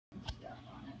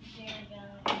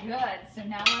Good. So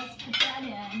now let's put that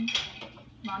in.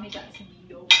 Mommy got some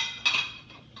yolk.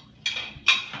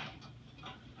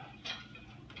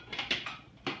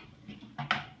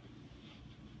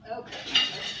 Okay,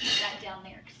 let's put that down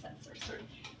there because that's our sort of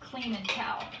cleaning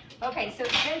towel. Okay, so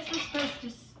it says we're supposed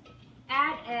to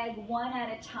add egg one at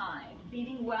a time,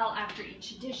 beating well after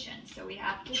each addition. So we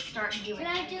have to start doing it.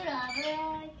 Can I do the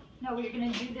other egg? No, we're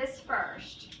going to do this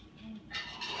first.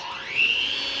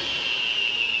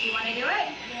 Do you want to do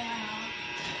it? Yeah.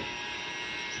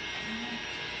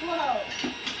 Whoa.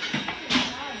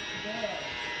 That's good.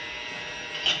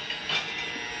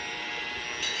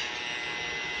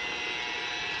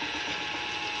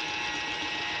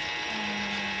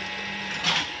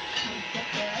 Let's get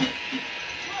this.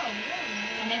 Whoa,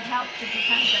 really? And it helps if you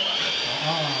kind of go over.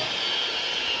 Ah.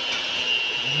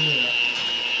 Yeah.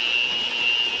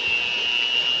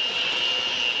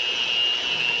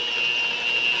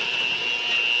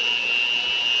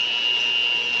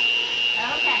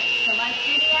 Okay, so let's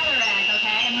do the other egg,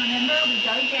 okay? And remember, we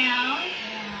go down,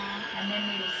 Yeah. and then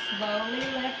we slowly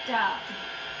lift up.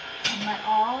 And let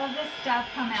all of this stuff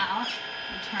come out,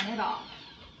 and turn it off.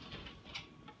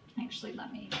 Actually,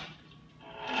 let me.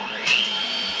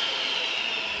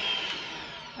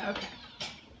 Okay.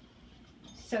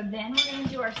 So then we're going to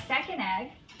do our second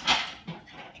egg.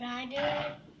 Can I do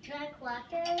it? Can I crack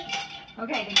it?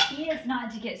 Okay, the key is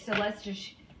not to get, so let's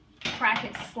just crack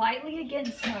it slightly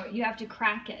against, no, you have to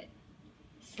crack it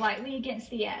slightly against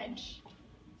the edge.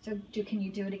 So can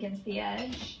you do it against the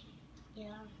edge?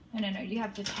 Yeah. No, you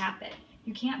have to tap it.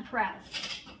 You can't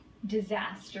press.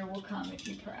 Disaster will come if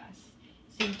you press.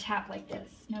 So you tap like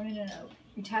this. No.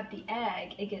 You tap the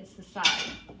egg against the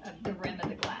side of the rim of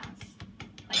the glass.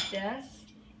 Like this,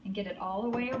 and get it all the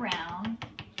way around.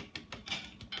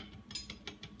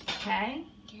 Okay?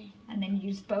 Okay. And then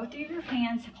use both of your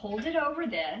hands, hold it over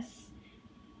this.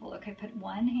 Well, look, I put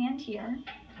one hand here.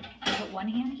 I put one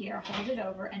hand here, hold it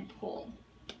over, and pull.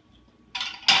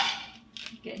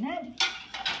 Getting it?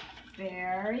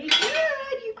 Very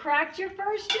good. You cracked your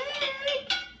first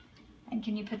egg. And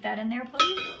can you put that in there,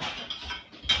 please?